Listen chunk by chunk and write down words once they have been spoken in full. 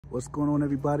What's going on,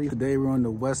 everybody? Today we're on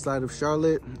the west side of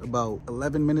Charlotte, about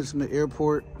 11 minutes from the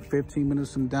airport, 15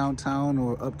 minutes from downtown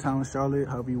or Uptown Charlotte,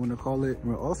 however you want to call it.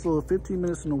 We're also 15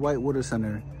 minutes from the Whitewater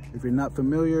Center. If you're not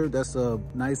familiar, that's a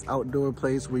nice outdoor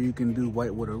place where you can do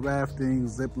whitewater rafting,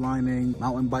 zip lining,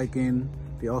 mountain biking.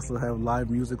 They also have live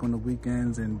music on the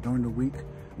weekends and during the week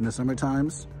in the summer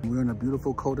times. We're in a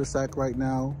beautiful cul-de-sac right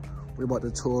now. We're about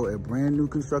to tour a brand new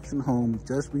construction home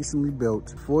just recently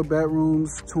built. 4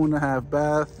 bedrooms, 2.5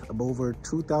 bath, of over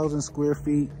 2,000 square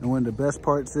feet. And one of the best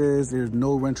parts is there's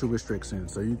no rental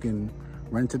restrictions. So you can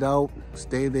rent it out,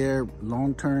 stay there,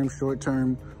 long-term,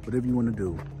 short-term, whatever you want to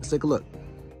do. Let's take a look.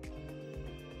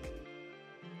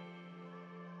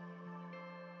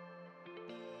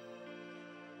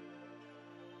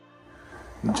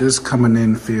 Just coming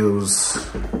in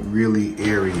feels really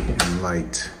airy and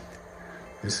light.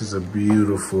 This is a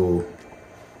beautiful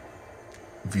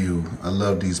view. I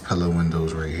love these Pella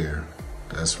windows right here.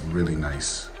 That's really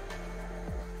nice.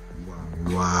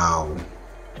 Wow.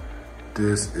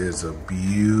 This is a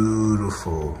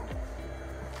beautiful,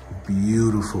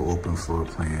 beautiful open floor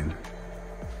plan.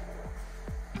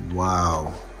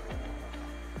 Wow.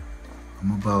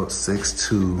 I'm about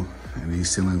 6'2", and these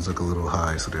ceilings look a little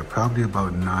high, so they're probably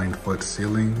about 9-foot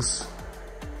ceilings.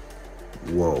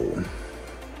 Whoa.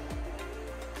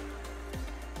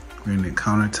 Granite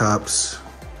countertops.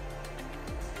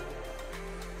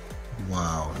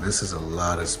 Wow, this is a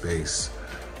lot of space.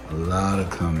 A lot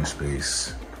of counter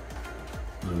space.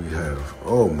 What do we have?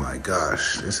 Oh my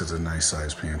gosh, this is a nice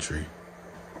size pantry.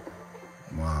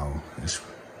 Wow, it's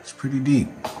pretty deep.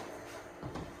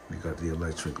 We got the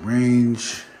electric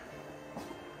range.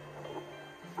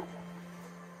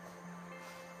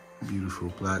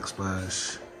 Beautiful black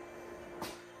splash.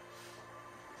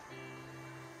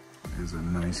 There's a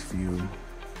nice view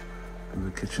of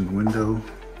the kitchen window.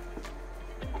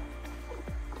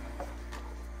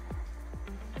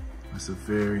 It's a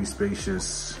very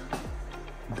spacious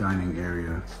dining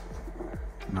area.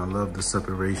 And I love the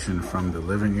separation from the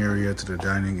living area to the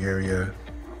dining area.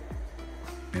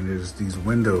 And these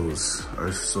windows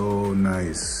are so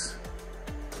nice.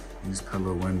 These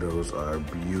Pella windows are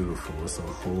beautiful. It's a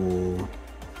whole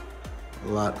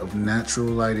lot of natural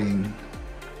lighting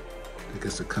that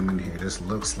gets to come in here. This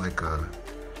looks like a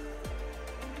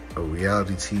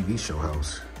reality TV show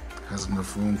house. Has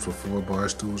enough room for 4 bar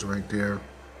stools right there.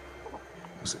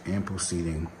 There's ample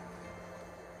seating.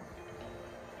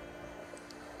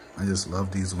 I just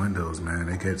love these windows, man.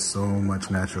 They get so much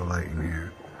natural light in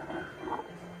here.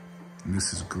 And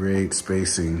this is great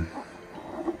spacing.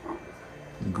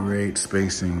 Great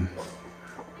spacing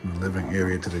from the living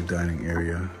area to the dining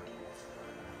area.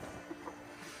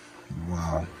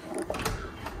 Wow.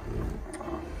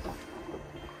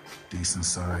 Decent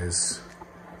size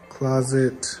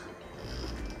closet.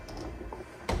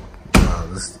 Wow,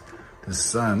 this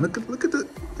sun. Look at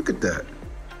that.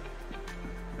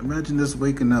 Imagine just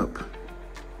waking up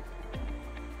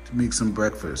to make some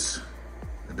breakfast.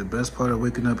 The best part of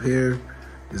waking up here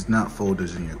is not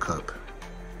folders in your cup.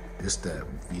 It's that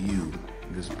view,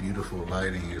 this beautiful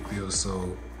lighting. It feels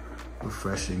so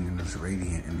refreshing and it's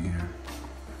radiant in here.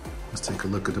 Let's take a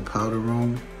look at the powder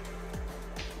room.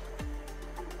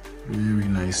 Very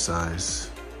nice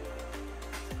size.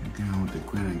 Again, with the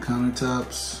granite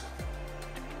countertops.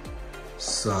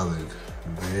 Solid,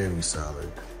 very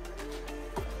solid.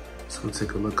 Let's go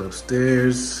take a look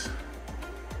upstairs.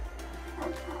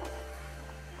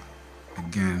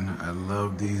 Again, I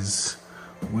love these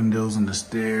windows on the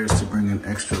stairs to bring in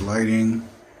extra lighting.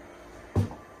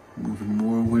 Moving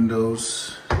more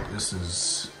windows. This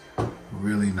is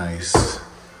really nice.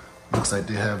 Looks like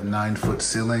they have 9-foot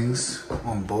ceilings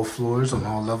on both floors, on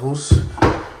all levels,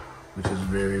 which is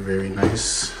very, very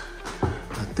nice.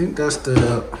 I think that's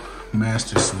the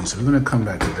master suite, so we're gonna come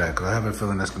back to that because I have a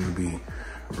feeling that's gonna be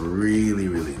really,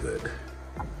 really good.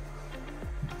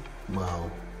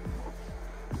 Wow.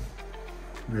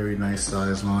 Very nice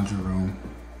size laundry room.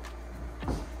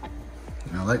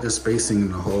 And I like the spacing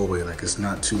in the hallway, like it's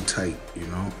not too tight, you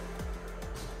know?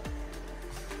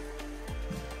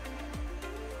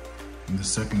 And the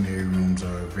secondary rooms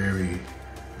are very,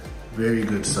 very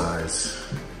good size.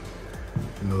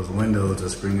 And those windows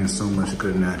just bring in so much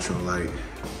good natural light.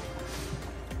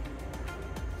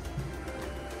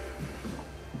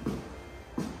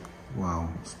 Wow,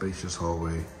 spacious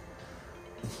hallway.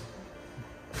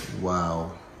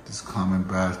 Wow, this common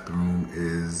bathroom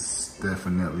is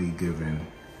definitely given.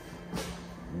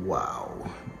 Wow,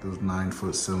 those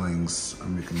 9-foot ceilings are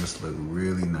making this look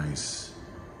really nice.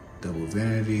 Double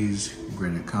vanities,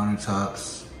 granite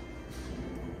countertops,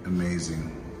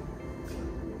 amazing.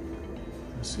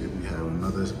 Let's see if we have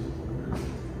another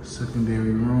secondary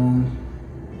room.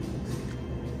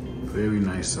 Very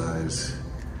nice size.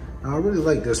 Now, I really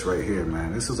like this right here,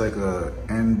 man. This is like a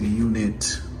end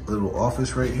unit little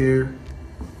office right here.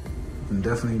 You can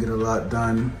definitely get a lot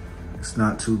done. It's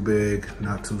not too big,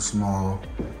 not too small.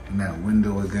 And that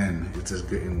window, again, it's just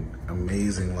getting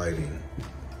amazing lighting.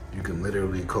 You can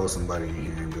literally call somebody in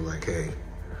here and be like, hey,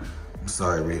 I'm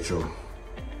sorry, Rachel,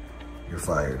 you're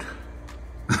fired.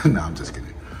 No, I'm just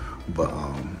kidding. But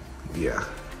yeah.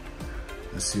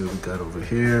 Let's see what we got over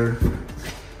here.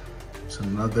 It's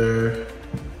another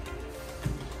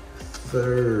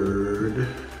third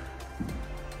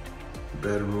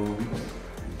bedroom.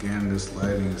 Again, this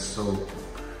lighting is so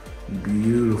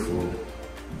beautiful.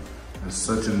 It's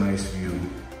such a nice view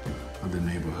of the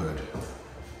neighborhood.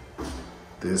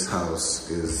 This house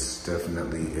is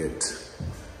definitely it.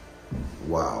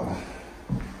 Wow.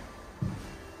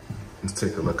 Let's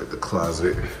take a look at the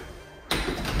closet.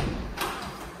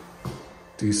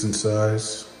 Decent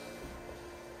size.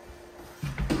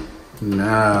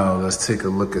 Now let's take a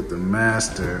look at the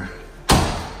master.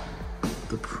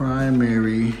 The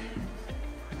primary.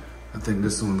 I think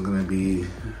this one's gonna be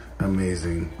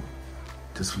amazing.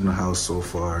 Just from the house so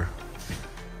far.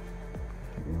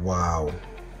 Wow.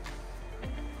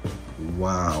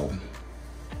 Wow.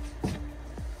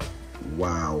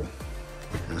 Wow.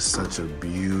 That's such a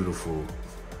beautiful,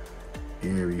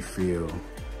 airy feel.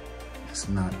 It's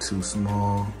not too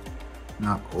small,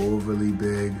 not overly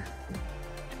big.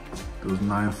 Those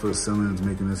 9-foot ceilings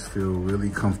making this feel really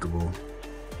comfortable.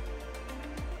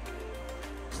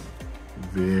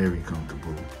 Very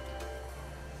comfortable.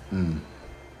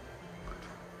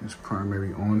 This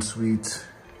primary ensuite.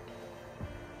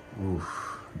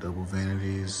 Oof, double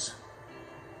vanities.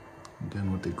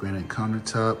 Again with the granite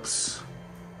countertops.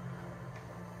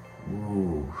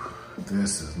 Ooh,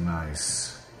 this is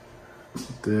nice.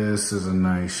 This is a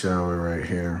nice shower right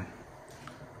here.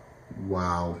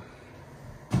 Wow.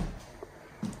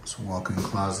 This walk-in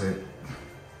closet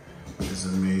is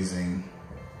amazing.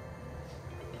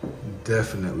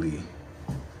 Definitely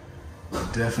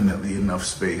enough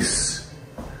space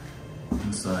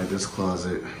inside this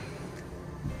closet.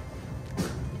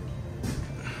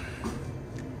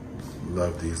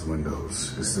 Love these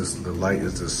windows. It's just, the light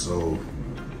is just so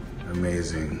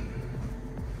amazing.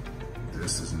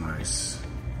 This is nice.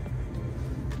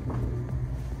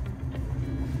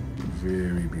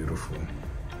 Very beautiful.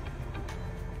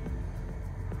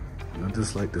 I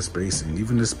just like the spacing.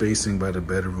 Even the spacing by the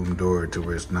bedroom door to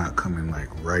where it's not coming like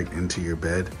right into your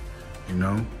bed, you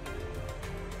know?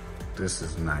 This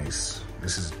is nice.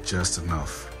 This is just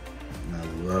enough. And I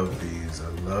love these. I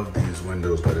love these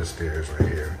windows by the stairs right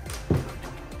here.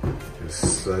 It's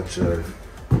such a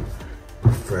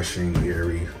refreshing,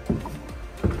 airy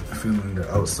feeling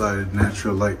the outside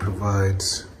natural light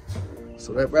provides.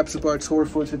 So that wraps up our tour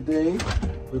for today.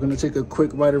 We're gonna take a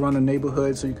quick ride around the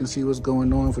neighborhood so you can see what's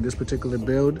going on for this particular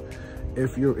build.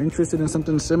 If you're interested in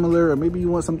something similar, or maybe you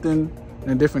want something in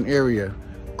a different area,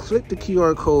 click the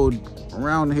QR code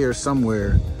around here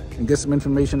somewhere and get some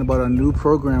information about our new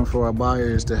program for our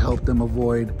buyers to help them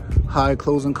avoid high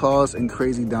closing costs and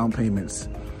crazy down payments.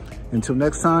 Until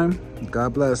next time,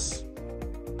 God bless.